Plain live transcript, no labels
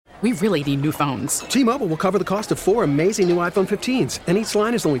We really need new phones. T-Mobile will cover the cost of 4 amazing new iPhone 15s, and each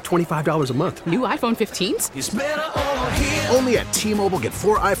line is only $25 a month. New iPhone 15s? It's better over here. Only at T-Mobile, get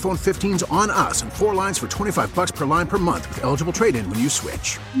 4 iPhone 15s on us and 4 lines for $25 per line per month with eligible trade-in when you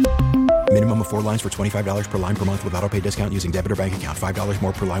switch. Minimum of 4 lines for $25 per line per month with autopay discount using debit or bank account. $5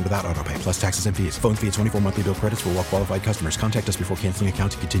 more per line without autopay, plus taxes and fees. Phone fee at 24 monthly bill credits for well-qualified customers. Contact us before canceling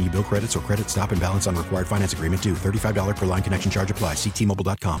account to continue bill credits or credit stop and balance on required finance agreement due. $35 per line connection charge applies. See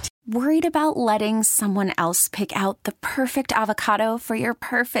T-Mobile.com. Worried about letting someone else pick out the perfect avocado for your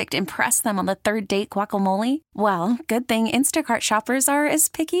perfect impress them on the third date guacamole? Well, good thing Instacart shoppers are as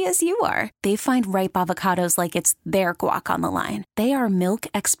picky as you are. They find ripe avocados like it's their guac on the line. They are milk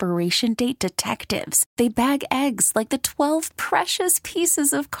expiration date detectives. They bag eggs like the 12 precious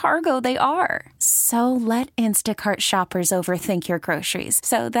pieces of cargo they are. So let Instacart shoppers overthink your groceries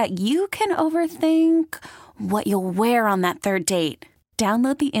so that you can overthink what you'll wear on that third date.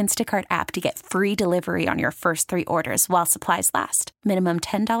 Download the Instacart app to get free delivery on your first 3 orders while supplies last. Minimum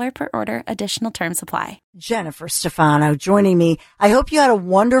 $10 per order. Additional terms apply. Jennifer Stefano joining me. I hope you had a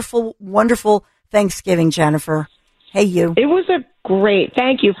wonderful, wonderful Thanksgiving, Jennifer. Hey, you. It was a great.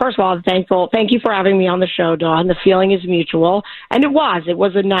 Thank you. First of all, I'm thankful. Thank you for having me on the show, Dawn. The feeling is mutual. And it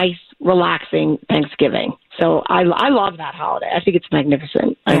was a nice, relaxing Thanksgiving. So I love that holiday. I think it's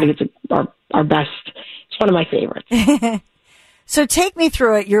magnificent. I think it's our best. It's one of my favorites. So take me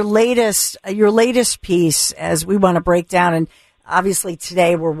through it, your latest piece, as we want to break down. And obviously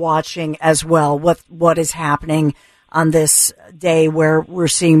today we're watching as well what is happening on this day where we're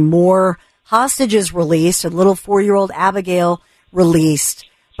seeing more hostages released, a little 4-year-old Abigail released.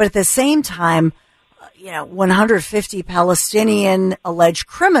 But at the same time, 150 Palestinian alleged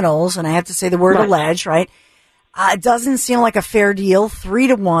criminals, and I have to say the word alleged, right? It doesn't seem like a fair deal.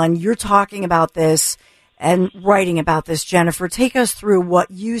 3-1. You're talking about this and writing about this, Jennifer. Take us through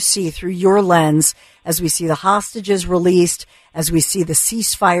what you see through your lens as we see the hostages released, as we see the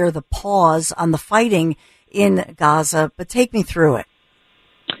ceasefire, the pause on the fighting in Gaza. But take me through it.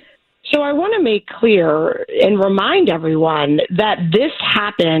 So I want to make clear and remind everyone that this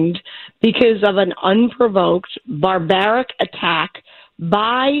happened because of an unprovoked, barbaric attack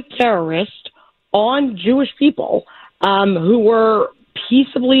by terrorists on Jewish people who were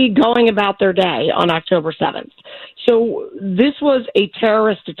peaceably going about their day on October 7th. So this was a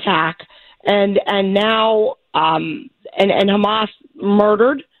terrorist attack, and now and Hamas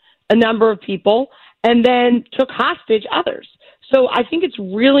murdered a number of people and then took hostage others. So I think it's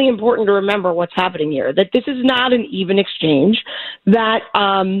really important to remember what's happening here, that this is not an even exchange, that,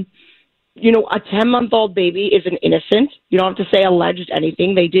 a 10-month-old baby is an innocent. You don't have to say alleged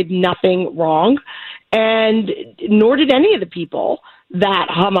anything. They did nothing wrong, and nor did any of the people that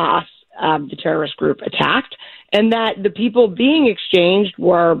Hamas, the terrorist group, attacked, and that the people being exchanged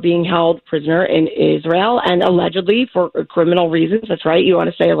were being held prisoner in Israel and allegedly for criminal reasons. That's right. You want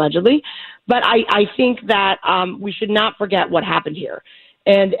to say allegedly. But I think that we should not forget what happened here,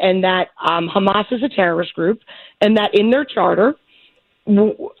 and that Hamas is a terrorist group, and that in their charter,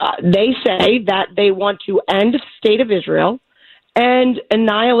 they say that they want to end the state of Israel and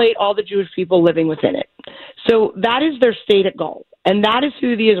annihilate all the Jewish people living within it. So that is their stated goal. And that is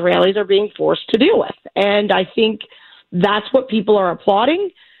who the Israelis are being forced to deal with. And I think that's what people are applauding.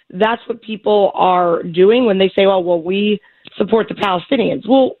 That's what people are doing when they say, well, we support the Palestinians.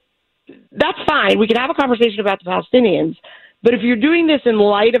 Well, that's fine. We can have a conversation about the Palestinians. But if you're doing this in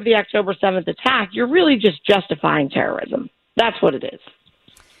light of the October 7th attack, you're really just justifying terrorism. That's what it is.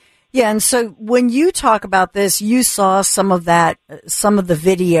 Yeah, and so when you talk about this, you saw some of the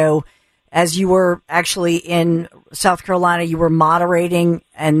video as you were actually in South Carolina. You were moderating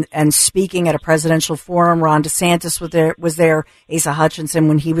and speaking at a presidential forum. Ron DeSantis was there, Asa Hutchinson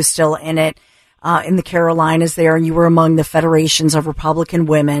when he was still in it, in the Carolinas there, and you were among the federations of Republican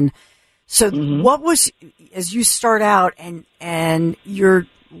women. So what was, as you start out and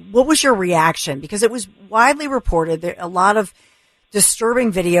what was your reaction? Because it was widely reported that a lot of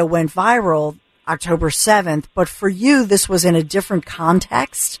disturbing video went viral October 7th, but for you, this was in a different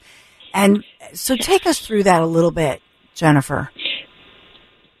context. And so take us through that a little bit, Jennifer.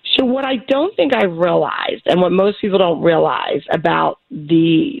 So what I don't think I realized, and what most people don't realize about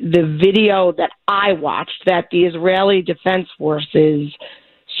the video that I watched, that the Israeli Defense Forces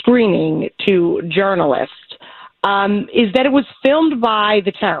screening to journalists, is that it was filmed by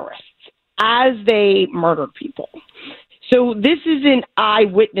the terrorists as they murdered people. So this isn't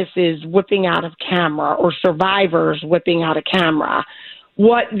eyewitnesses whipping out of camera or survivors whipping out of camera.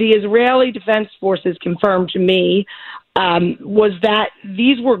 What the Israeli Defense Forces confirmed to me was that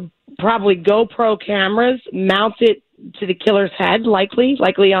these were probably GoPro cameras mounted to the killer's head, likely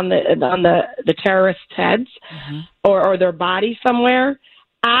on the terrorists' heads, or their body somewhere,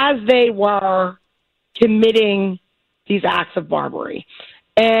 as they were committing these acts of barbarity.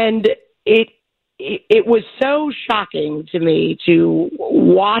 And it was so shocking to me to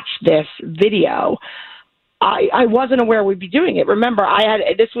watch this video. I wasn't aware we'd be doing it. Remember,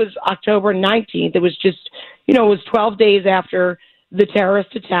 this was October 19th. It was just, it was 12 days after the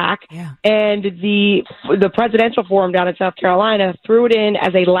terrorist attack. Yeah. And the presidential forum down in South Carolina threw it in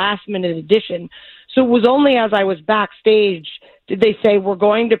as a last-minute addition. So it was only as I was backstage did they say, we're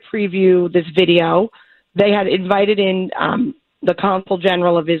going to preview this video. They had invited in the Consul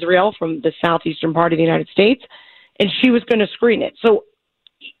General of Israel from the southeastern part of the United States, and she was going to screen it. So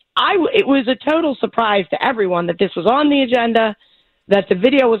it was a total surprise to everyone that this was on the agenda, that the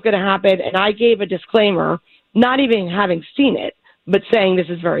video was going to happen, and I gave a disclaimer, not even having seen it, but saying this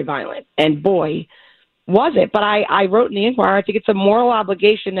is very violent. And boy, was it. But I wrote in the Inquirer, I think it's a moral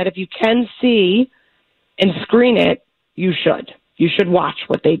obligation that if you can see and screen it, you should. You should watch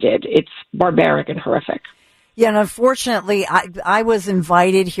what they did. It's barbaric and horrific. Yeah, and unfortunately, I was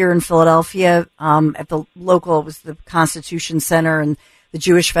invited here in Philadelphia at the local, it was the Constitution Center, and the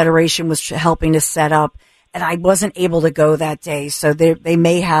Jewish Federation was helping to set up, and I wasn't able to go that day. So they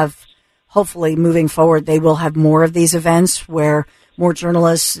may have, hopefully moving forward, they will have more of these events where more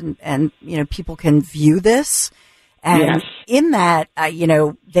journalists and people can view this. And in that,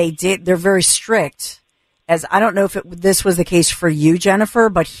 they're very strict. As I don't know if this was the case for you, Jennifer,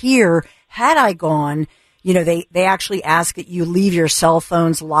 but here, had I gone, they actually ask that you leave your cell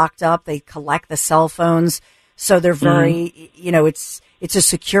phones locked up. They collect the cell phones. So they're very, it's a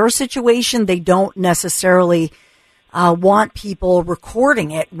secure situation. They don't necessarily want people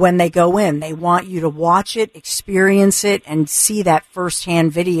recording it when they go in. They want you to watch it, experience it, and see that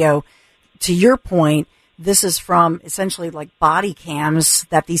firsthand video. To your point, this is from essentially like body cams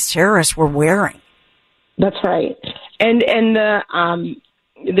that these terrorists were wearing. That's right. And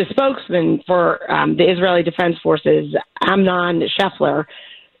the spokesman for the Israeli Defense Forces, Amnon Scheffler,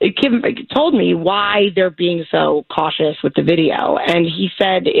 told me why they're being so cautious with the video. And he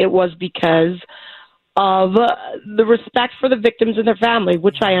said it was because of the respect for the victims and their family,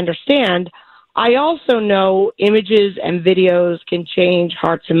 which I understand. I also know images and videos can change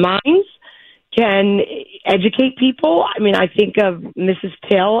hearts and minds, can educate people. I mean, I think of Mrs.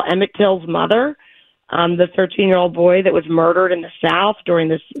 Till, Emmett Till's mother, the 13-year-old boy that was murdered in the South during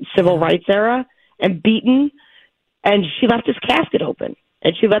the civil rights era and beaten, and she left his casket open,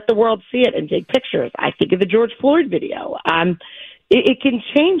 and she let the world see it and take pictures. I think of the George Floyd video. It can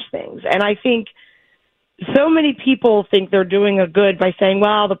change things, and I think so many people think they're doing a good by saying,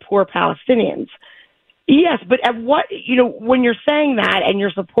 well, the poor Palestinians. Yes, but at what, when you're saying that and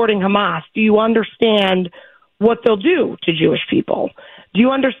you're supporting Hamas, do you understand what they'll do to Jewish people? Do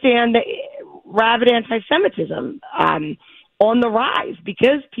you understand that rabid anti-Semitism on the rise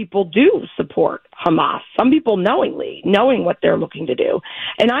because people do support Hamas, some people knowing what they're looking to do.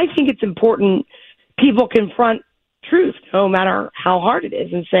 And I think it's important people confront truth, no matter how hard it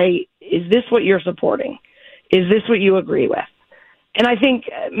is, and say, is this what you're supporting? Is this what you agree with? And I think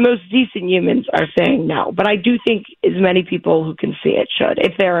most decent humans are saying no. But I do think as many people who can see it should,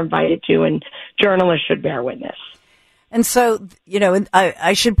 if they're invited to, and journalists should bear witness. And so,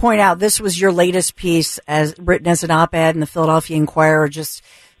 I should point out, this was your latest piece as written as an op-ed in the Philadelphia Inquirer, just,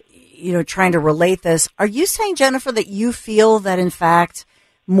 trying to relate this. Are you saying, Jennifer, that you feel that, in fact,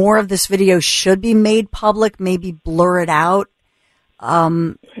 more of this video should be made public, maybe blur it out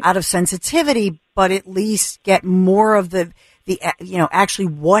of sensitivity, but at least get more of the actually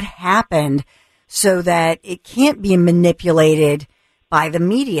what happened so that it can't be manipulated by the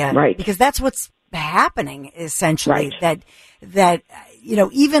media? Right. Because that's what's happening, essentially. Right. That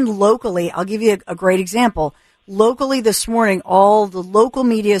even locally, I'll give you a great example. Locally this morning, all the local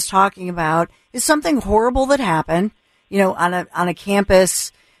media is talking about is something horrible that happened, on a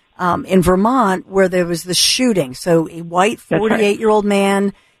campus in Vermont where there was the shooting. So a white 48-year-old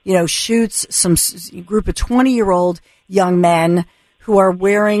man, shoots some group of 20-year-old young men who are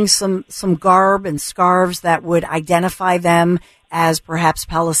wearing some garb and scarves that would identify them as perhaps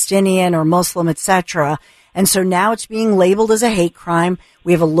Palestinian or Muslim, etc. And so now it's being labeled as a hate crime.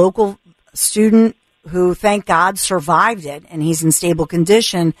 We have a local student who, thank God, survived it, and he's in stable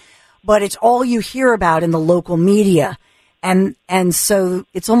condition. But it's all you hear about in the local media. And so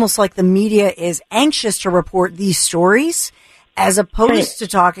it's almost like the media is anxious to report these stories as opposed to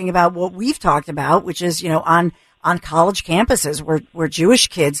talking about what we've talked about, which is, on college campuses where Jewish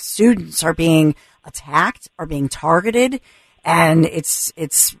kids, students are being attacked, are being targeted. And it's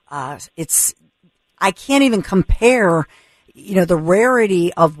I can't even compare, the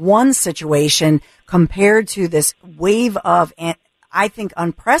rarity of one situation compared to this wave of, I think,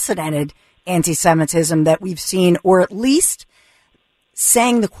 unprecedented anti-Semitism that we've seen, or at least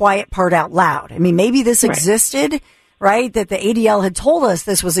saying the quiet part out loud. I mean, maybe this existed, right? That the ADL had told us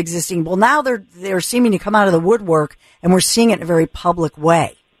this was existing. Well, now they're seeming to come out of the woodwork, and we're seeing it in a very public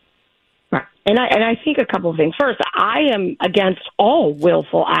way. Right. And I think a couple of things. First, I am against all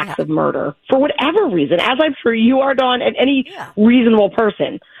willful acts of murder for whatever reason, as I'm sure you are, Dawn, and any reasonable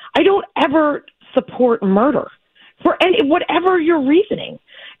person. I don't ever support murder for whatever your reasoning.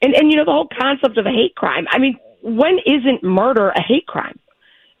 And the whole concept of a hate crime. I mean, when isn't murder a hate crime?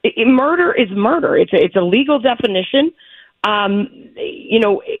 Murder is murder. It's a legal definition.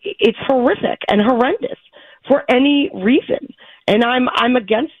 It's horrific and horrendous for any reason. And I'm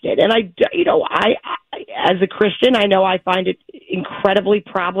against it. And I as a Christian, I know I find it incredibly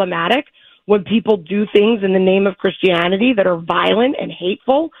problematic when people do things in the name of Christianity that are violent and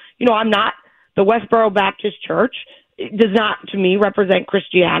hateful. I'm not the Westboro Baptist Church. It does not, to me, represent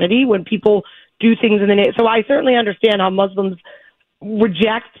Christianity when people do things in the name. So I certainly understand how Muslims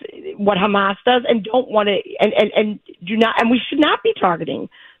reject what Hamas does and don't want to, and do not, and we should not be targeting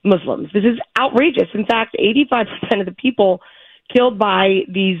Muslims. This is outrageous. In fact, 85% of the people killed by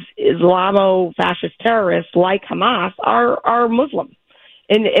these Islamo-fascist terrorists like Hamas are Muslim.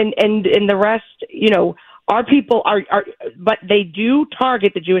 And the rest, our people are, but they do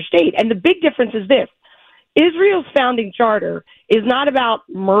target the Jewish state. And the big difference is this. Israel's founding charter is not about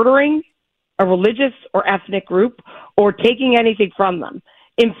murdering a religious or ethnic group or taking anything from them.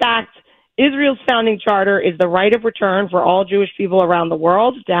 In fact, Israel's founding charter is the right of return for all Jewish people around the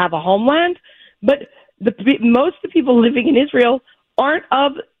world to have a homeland. But most of the people living in Israel aren't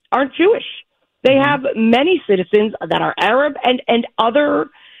Jewish. They have many citizens that are Arab and other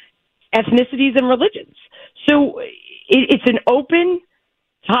ethnicities and religions. So it's an open,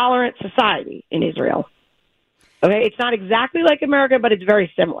 tolerant society in Israel. Okay, it's not exactly like America, but it's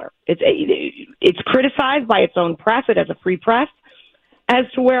very similar. It's criticized by its own press. It has a free press. As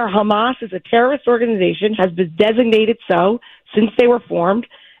to where Hamas is a terrorist organization, has been designated so since they were formed,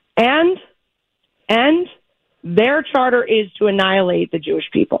 and their charter is to annihilate the Jewish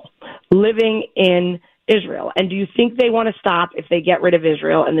people living in Israel. And do you think they want to stop if they get rid of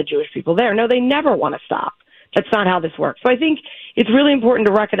Israel and the Jewish people there? No, they never want to stop. That's not how this works. So I think it's really important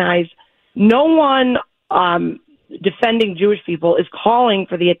to recognize no one defending Jewish people is calling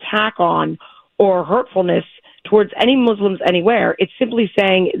for the attack on or hurtfulness towards any Muslims anywhere. It's simply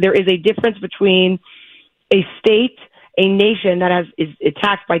saying there is a difference between a state, a nation that is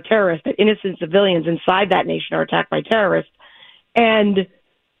attacked by terrorists, that innocent civilians inside that nation are attacked by terrorists, and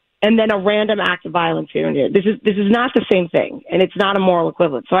then a random act of violence here and there. This is not the same thing, and it's not a moral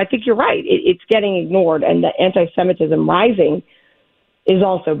equivalent. So I think you're right. It's getting ignored, and the anti-Semitism rising is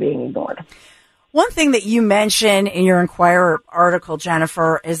also being ignored. One thing that you mentioned in your Inquirer article,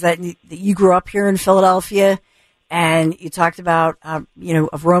 Jennifer, is that you grew up here in Philadelphia, and you talked about,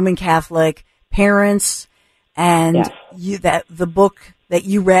 of Roman Catholic parents, and that the book that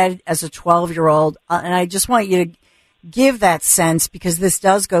you read as a 12-year-old. And I just want you to give that sense, because this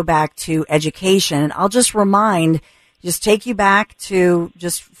does go back to education. And I'll just take you back to,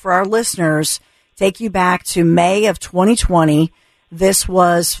 just for our listeners, take you back to May of 2020. This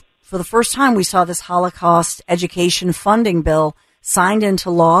was, for the first time, we saw this Holocaust education funding bill signed into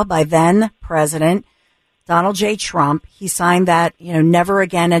law by then President Donald J. Trump. He signed that, Never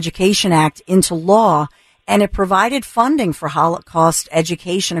Again Education Act into law, and it provided funding for Holocaust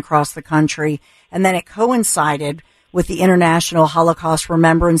education across the country. And then it coincided with the International Holocaust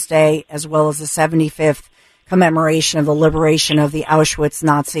Remembrance Day, as well as the 75th commemoration of the liberation of the Auschwitz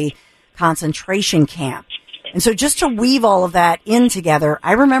Nazi concentration camp. And so just to weave all of that in together,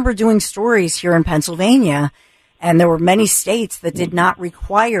 I remember doing stories here in Pennsylvania, and there were many states that did not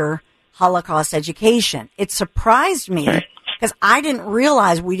require Holocaust education. It surprised me because I didn't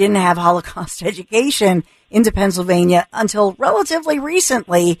realize we didn't have Holocaust education into Pennsylvania until relatively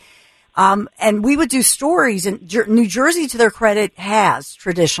recently. And we would do stories, and New Jersey, to their credit, has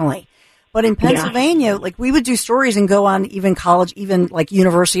traditionally. But in Pennsylvania, we would do stories and go on even college, even like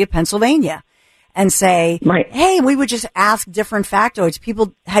University of Pennsylvania, and say, hey, we would just ask different factoids.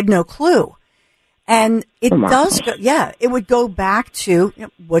 People had no clue. And it does go, it would go back to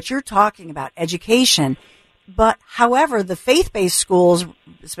what you're talking about, education. But however, the faith-based schools,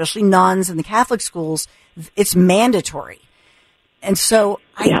 especially nuns and the Catholic schools, it's mandatory. And so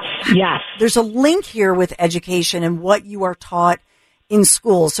there's a link here with education and what you are taught in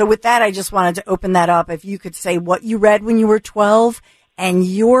school. So with that, I just wanted to open that up. If you could say what you read when you were 12 and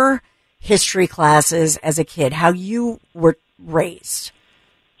your history classes as a kid, how you were raised.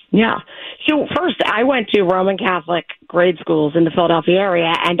 Yeah. So first, I went to Roman Catholic grade schools in the Philadelphia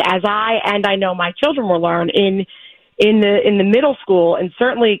area, and as I know my children will learn in the middle school, and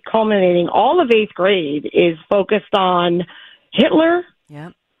certainly culminating all of 8th grade, is focused on Hitler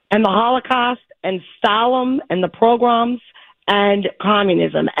and the Holocaust and Stalin and the pogroms and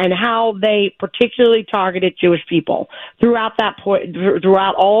communism, and how they particularly targeted Jewish people throughout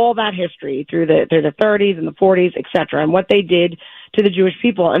all that history, through the 30s and the 40s, et cetera, and what they did to the Jewish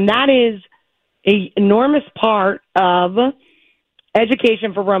people. And that is an enormous part of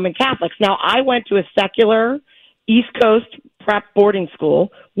education for Roman Catholics. Now, I went to a secular East Coast prep boarding school,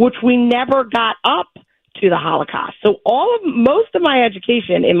 which we never got up to the Holocaust. So most of my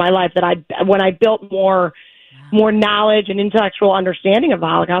education in my life, when I built more knowledge and intellectual understanding of the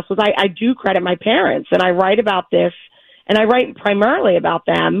Holocaust, was I do credit my parents, and I write about this, and I write primarily about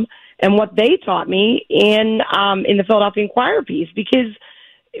them and what they taught me in the Philadelphia Inquirer piece, because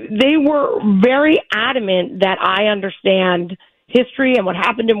they were very adamant that I understand history and what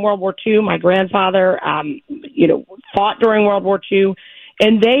happened in World War II. My grandfather, fought during World War II,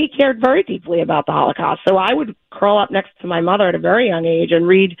 and they cared very deeply about the Holocaust. So I would curl up next to my mother at a very young age and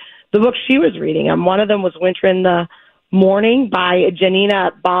read the books she was reading. One of them was Winter in the Morning by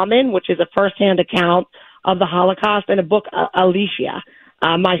Janina Bauman, which is a firsthand account of the Holocaust, and a book, Alicia,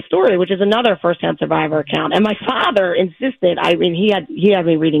 My Story, which is another firsthand survivor account. And my father insisted, he had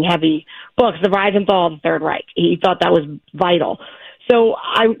me reading heavy books, The Rise and Fall of the Third Reich. He thought that was vital. So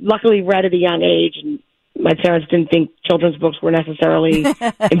I luckily read at a young age, and my parents didn't think children's books were necessarily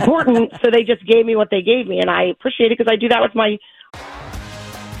important, so they just gave me what they gave me, and I appreciate it because I do that with my...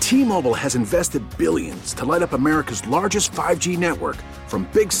 T-Mobile has invested billions to light up America's largest 5G network, from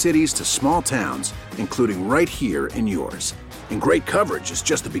big cities to small towns, including right here in yours. And great coverage is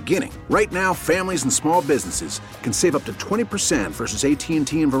just the beginning. Right now, families and small businesses can save up to 20% versus AT&T and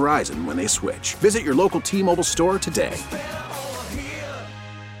Verizon when they switch. Visit your local T-Mobile store today.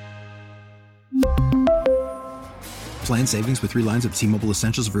 Plan savings with 3 lines of T-Mobile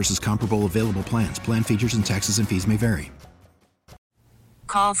Essentials versus comparable available plans. Plan features and taxes and fees may vary.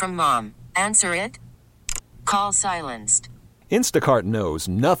 Call from mom. Answer it. Call silenced. Instacart knows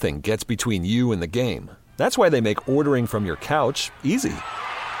nothing gets between you and the game. That's why they make ordering from your couch easy.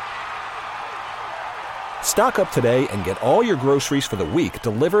 Stock up today and get all your groceries for the week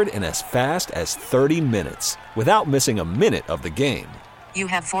delivered in as fast as 30 minutes without missing a minute of the game. You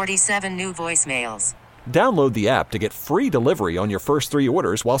have 47 new voicemails. Download the app to get free delivery on your first 3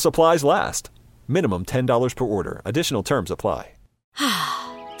 orders while supplies last. Minimum $10 per order. Additional terms apply.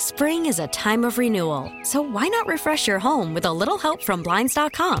 Spring is a time of renewal, so why not refresh your home with a little help from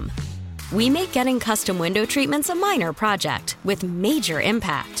Blinds.com? We make getting custom window treatments a minor project with major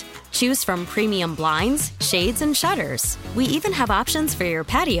impact. Choose from premium blinds, shades, and shutters. We even have options for your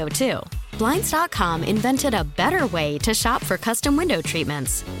patio, too. Blinds.com invented a better way to shop for custom window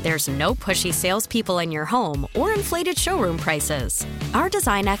treatments. There's no pushy salespeople in your home or inflated showroom prices. Our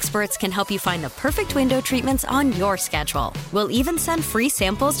design experts can help you find the perfect window treatments on your schedule. We'll even send free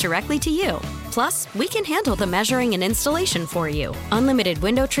samples directly to you. Plus, we can handle the measuring and installation for you. Unlimited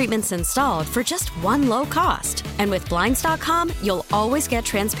window treatments installed for just one low cost. And with Blinds.com, you'll always get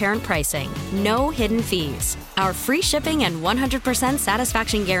transparent pricing. No hidden fees. Our free shipping and 100%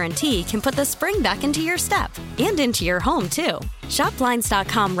 satisfaction guarantee can put the spring back into your step and into your home, too. Shop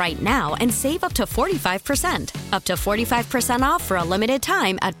Blinds.com right now and save up to 45%. Up to 45% off for a limited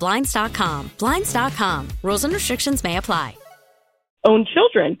time at Blinds.com. Blinds.com. Rules and restrictions may apply. Own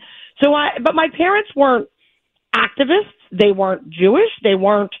children. But my parents weren't activists. They weren't Jewish. They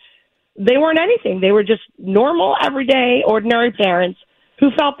weren't anything. They were just normal, everyday, ordinary parents who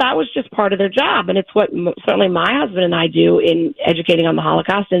felt that was just part of their job. And it's what certainly my husband and I do in educating on the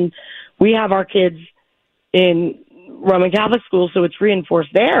Holocaust. And we have our kids in Roman Catholic schools, so it's reinforced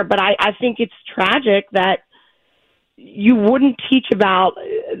there. But I think it's tragic that you wouldn't teach about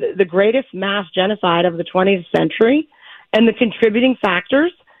the greatest mass genocide of the 20th century and the contributing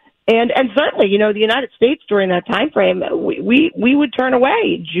factors. And certainly, the United States during that time frame, we would turn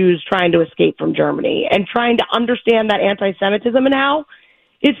away Jews trying to escape from Germany and trying to understand that anti-Semitism and how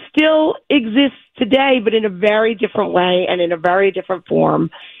it still exists today, but in a very different way and in a very different form.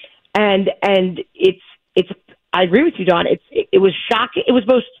 And it's I agree with you, Dawn. It was shocking. It was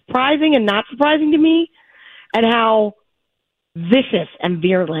both surprising and not surprising to me, and how vicious and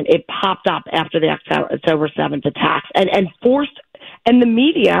virulent it popped up after the October 7th attacks, and forced, and the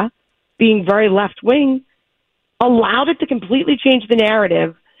media, being very left wing, allowed it to completely change the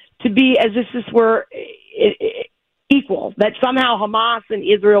narrative to be as if this were equal, that somehow Hamas and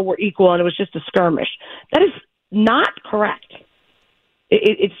Israel were equal and it was just a skirmish. That is not correct.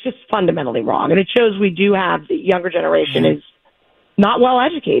 It's just fundamentally wrong. And it shows we do have the younger generation is not well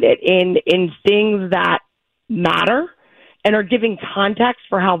educated in things that matter and are giving context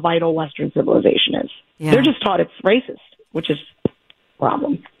for how vital Western civilization is. Yeah. They're just taught it's racist, which is a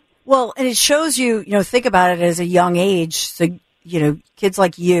problem. Well, and it shows you, think about it as a young age. So, kids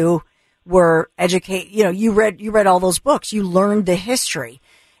like you were educated, you read all those books, you learned the history.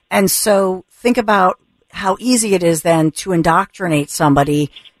 And so think about how easy it is then to indoctrinate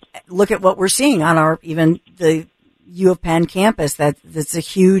somebody. Look at what we're seeing on even the U of Penn campus. That's a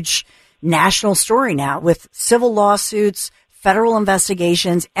huge national story now with civil lawsuits, federal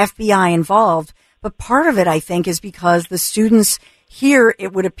investigations, FBI involved. But part of it, I think, is because the students here,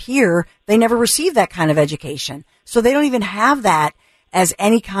 it would appear, they never received that kind of education. So they don't even have that as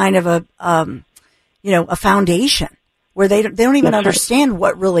any kind of a foundation where they don't even understand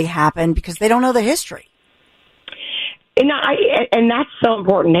what really happened because they don't know the history. And that's so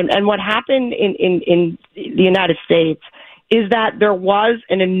important. And what happened in the United States is that there was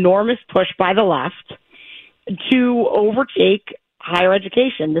an enormous push by the left to overtake higher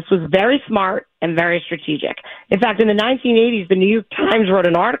education. This was very smart and very strategic. In fact, in the 1980s, the New York Times wrote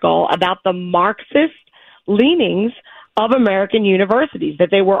an article about the Marxist leanings of American universities, that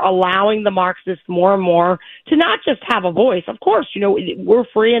they were allowing the Marxists more and more to not just have a voice. Of course, we're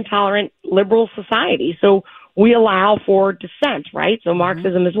free and tolerant liberal society, so we allow for dissent, right? So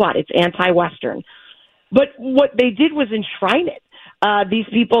Marxism is what? It's anti-Western. But what they did was enshrine it. These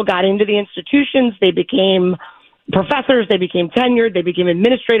people got into the institutions. They became professors. They became tenured. They became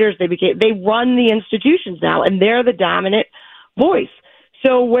administrators. They run the institutions now, and they're the dominant voice.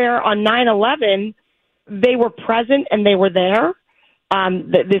 So where on 9/11 they were present and they were there,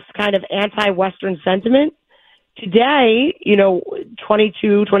 this kind of anti-Western sentiment, today,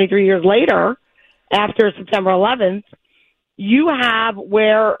 22, 23 years later, after September 11th, you have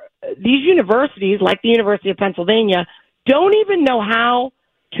where these universities, like the University of Pennsylvania, don't even know how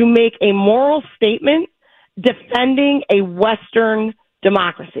to make a moral statement defending a Western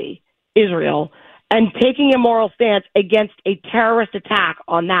democracy, Israel, and taking a moral stance against a terrorist attack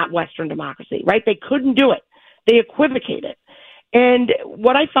on that Western democracy, right? They couldn't do it. They equivocated. And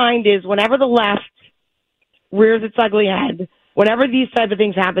what I find is whenever the left rears its ugly head, whenever these type of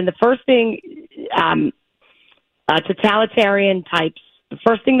things happen, the first thing totalitarian types, the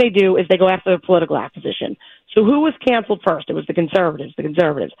first thing they do is they go after the political opposition. So who was canceled first? It was the conservatives.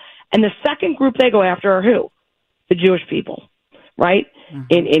 And the second group they go after are who? The Jewish people, right?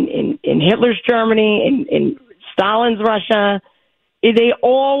 Mm-hmm. In Hitler's Germany, in Stalin's Russia, they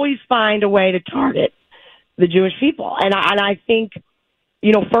always find a way to target the Jewish people. And I think,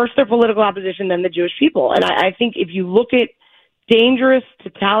 first their political opposition, then the Jewish people. And I think if you look at dangerous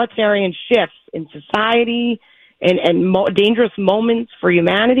totalitarian shifts in society and dangerous moments for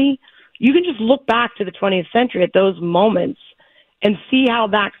humanity, you can just look back to the 20th century at those moments and see how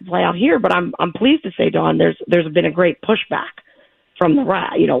that can play out here. But I'm pleased to say, Dawn, there's been a great pushback from the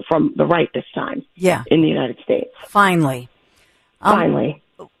right, from the right this time. Yeah. In the United States. Finally.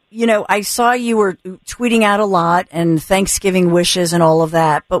 I saw you were tweeting out a lot and Thanksgiving wishes and all of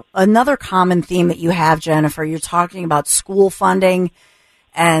that. But another common theme that you have, Jennifer, you're talking about school funding.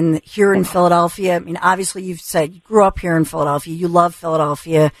 And here in Philadelphia, I mean, obviously you've said you grew up here in Philadelphia. You love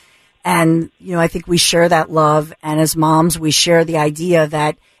Philadelphia. And, I think we share that love. And as moms, we share the idea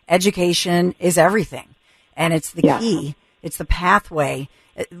that education is everything. And it's the key. It's the pathway.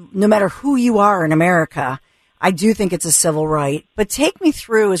 No matter who you are in America, I do think it's a civil right. But take me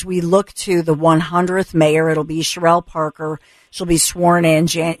through as we look to the 100th mayor. It'll be Sherelle Parker. She'll be sworn in,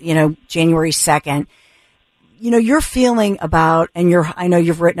 January 2nd. Your feeling about, and I know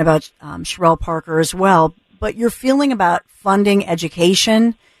you've written about Sherelle Parker as well, but your feeling about funding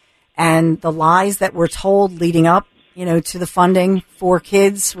education and the lies that were told leading up, to the funding for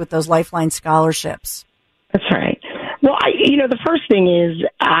kids with those Lifeline scholarships. That's right. Well, the first thing is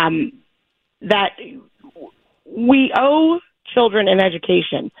that we owe children an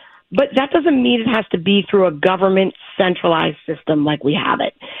education, but that doesn't mean it has to be through a government centralized system like we have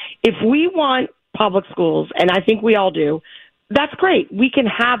it. If we want public schools, and I think we all do, that's great. We can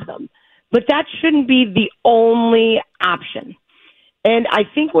have them, but that shouldn't be the only option. And I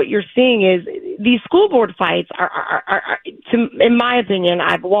think what you're seeing is these school board fights are in my opinion,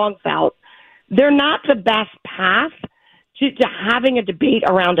 I've long felt, they're not the best path to having a debate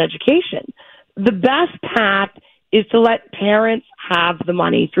around education. The best path is to let parents have the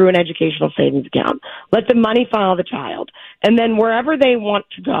money through an educational savings account. Let the money follow the child. And then wherever they want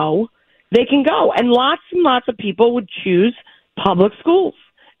to go, they can go. And lots of people would choose public schools.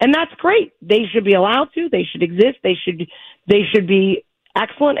 And that's great. They should be allowed to. They should exist. They should be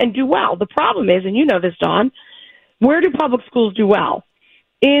excellent and do well. The problem is, and you know this, Dawn, where do public schools do well?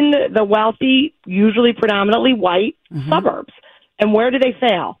 In the wealthy, usually predominantly white suburbs. And where do they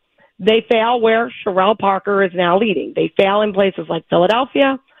fail? They fail where Sherelle Parker is now leading. They fail in places like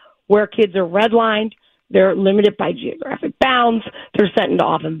Philadelphia, where kids are redlined. They're limited by geographic bounds. They're sent into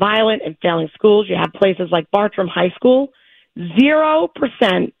often violent and failing schools. You have places like Bartram High School,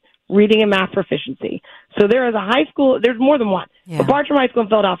 0% reading and math proficiency. So there is a high school, there's more than one. Yeah. But Bartram High School in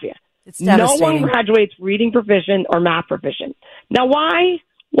Philadelphia, it's no one graduates reading proficient or math proficient. Now,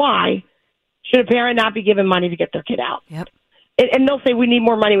 why should a parent not be given money to get their kid out? Yep. And they'll say, we need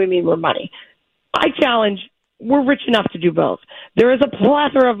more money, we need more money. I challenge, we're rich enough to do both. There is a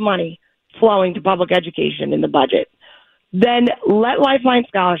plethora of money flowing to public education in the budget. Then let Lifeline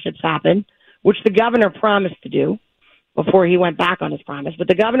scholarships happen, which the governor promised to do before he went back on his promise. But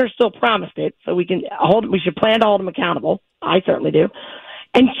the governor still promised it, so we should plan to hold him accountable. I certainly do.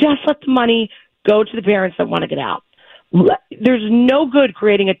 And just let the money go to the parents that want to get out. There's no good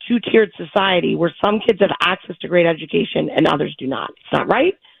creating a two-tiered society where some kids have access to great education and others do not. It's not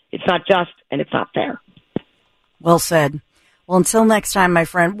right, it's not just, and it's not fair. Well said. Well, until next time, my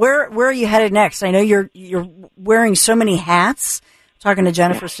friend, where are you headed next? I know you're wearing so many hats. Talking to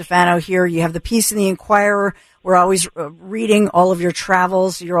Jennifer Stefano here. You have the piece in the Inquirer. We're always reading all of your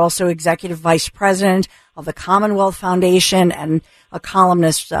travels. You're also executive vice president of the Commonwealth Foundation and a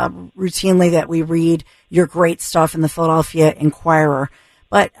columnist routinely that we read your great stuff in the Philadelphia Inquirer.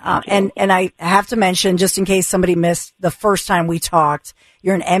 But and I have to mention, just in case somebody missed the first time we talked,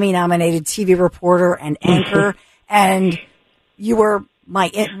 you're an Emmy-nominated TV reporter and anchor, and you were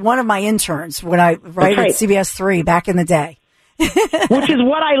one of my interns when I at CBS 3 back in the day. Which is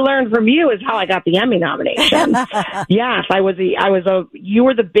what I learned from you, is how I got the Emmy nomination. Yes, you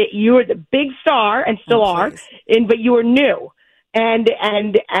were the big star and still are, but you were new. And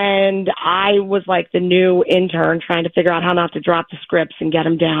I was like the new intern trying to figure out how not to drop the scripts and get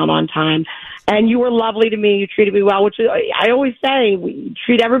them down on time. And you were lovely to me. You treated me well, which I always say, we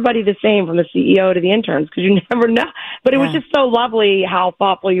treat everybody the same, from the CEO to the interns, because you never know. But it was just so lovely how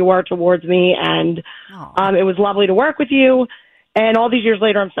thoughtful you were towards me. And it was lovely to work with you. And all these years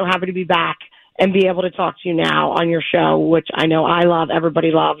later, I'm so happy to be back and be able to talk to you now on your show, which I know I love.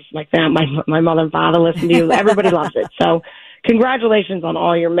 Everybody loves. My mother and father listen to you. Everybody loves it. So congratulations on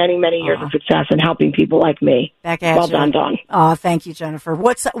all your many, many years of success in helping people like me. Back at well you. Done, Dawn. Oh, thank you, Jennifer.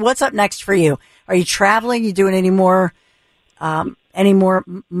 What's up next for you? Are you traveling? You doing any more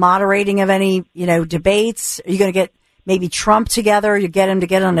moderating of any debates? Are you going to get maybe Trump together? You get him to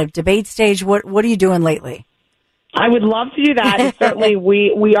get on a debate stage? What are you doing lately? I would love to do that. And certainly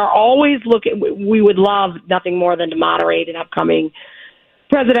we are always looking. We would love nothing more than to moderate an upcoming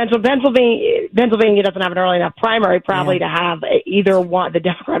presidential. Pennsylvania doesn't have an early enough primary probably to have either one, the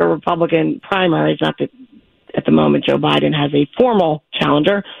Democrat or Republican primaries. Not that at the moment Joe Biden has a formal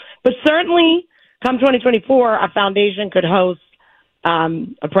challenger, but certainly come 2024, a foundation could host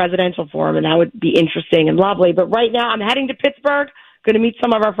a presidential forum, and that would be interesting and lovely. But right now I'm heading to Pittsburgh. Going to meet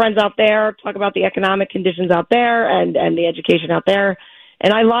some of our friends out there, talk about the economic conditions out there and the education out there.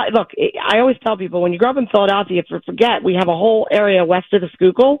 And I always tell people, when you grow up in Philadelphia, if you forget, we have a whole area west of the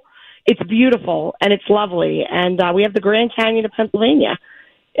Schuylkill. It's beautiful and it's lovely. And we have the Grand Canyon of Pennsylvania,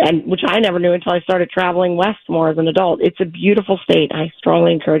 which I never knew until I started traveling west more as an adult. It's a beautiful state. I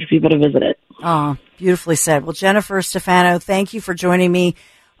strongly encourage people to visit it. Oh, beautifully said. Well, Jennifer Stefano, thank you for joining me.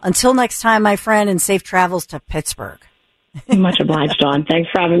 Until next time, my friend, and safe travels to Pittsburgh. Much obliged, Dawn. Thanks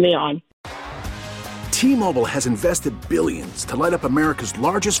for having me on. T-Mobile has invested billions to light up America's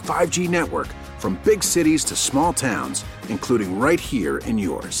largest 5G network, from big cities to small towns, including right here in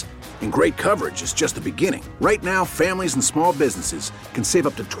yours. And great coverage is just the beginning. Right now, families and small businesses can save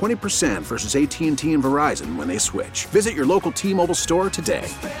up to 20% versus AT&T and Verizon when they switch. Visit your local T-Mobile store today.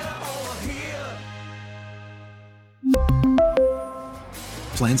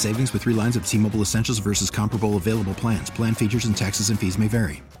 Plan savings with 3 lines of T-Mobile Essentials versus comparable available plans. Plan features and taxes and fees may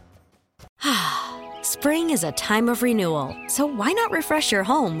vary. Spring is a time of renewal, so why not refresh your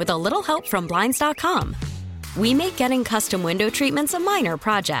home with a little help from Blinds.com? We make getting custom window treatments a minor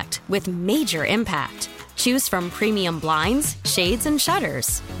project with major impact. Choose from premium blinds, shades, and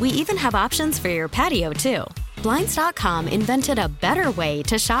shutters. We even have options for your patio, too. Blinds.com invented a better way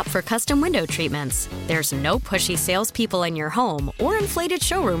to shop for custom window treatments. There's no pushy salespeople in your home or inflated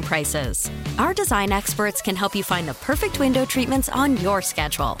showroom prices. Our design experts can help you find the perfect window treatments on your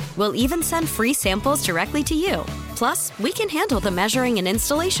schedule. We'll even send free samples directly to you. Plus, we can handle the measuring and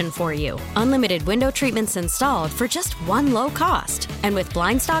installation for you. Unlimited window treatments installed for just one low cost. And with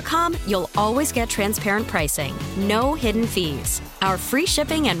Blinds.com, you'll always get transparent pricing. No hidden fees. Our free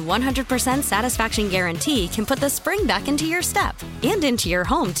shipping and 100% satisfaction guarantee can put the spring back into your step and into your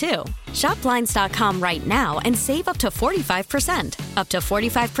home, too. Shop Blinds.com right now and save up to 45%. Up to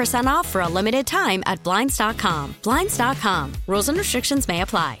 45% off for a limited time at Blinds.com. Blinds.com. Rules and restrictions may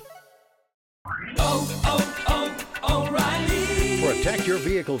apply. O'Reilly. Protect your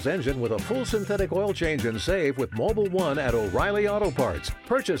vehicle's engine with a full synthetic oil change and save with Mobile One at O'Reilly Auto Parts.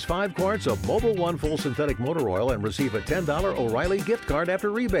 Purchase 5 quarts of Mobile One full synthetic motor oil and receive a $10 O'Reilly gift card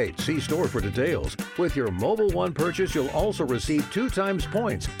after rebate. See store for details. With your Mobile One purchase, you'll also receive 2 times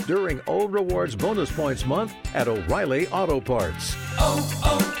points during Old Rewards Bonus Points Month at O'Reilly Auto Parts.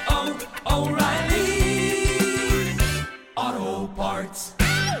 O'Reilly Auto Parts.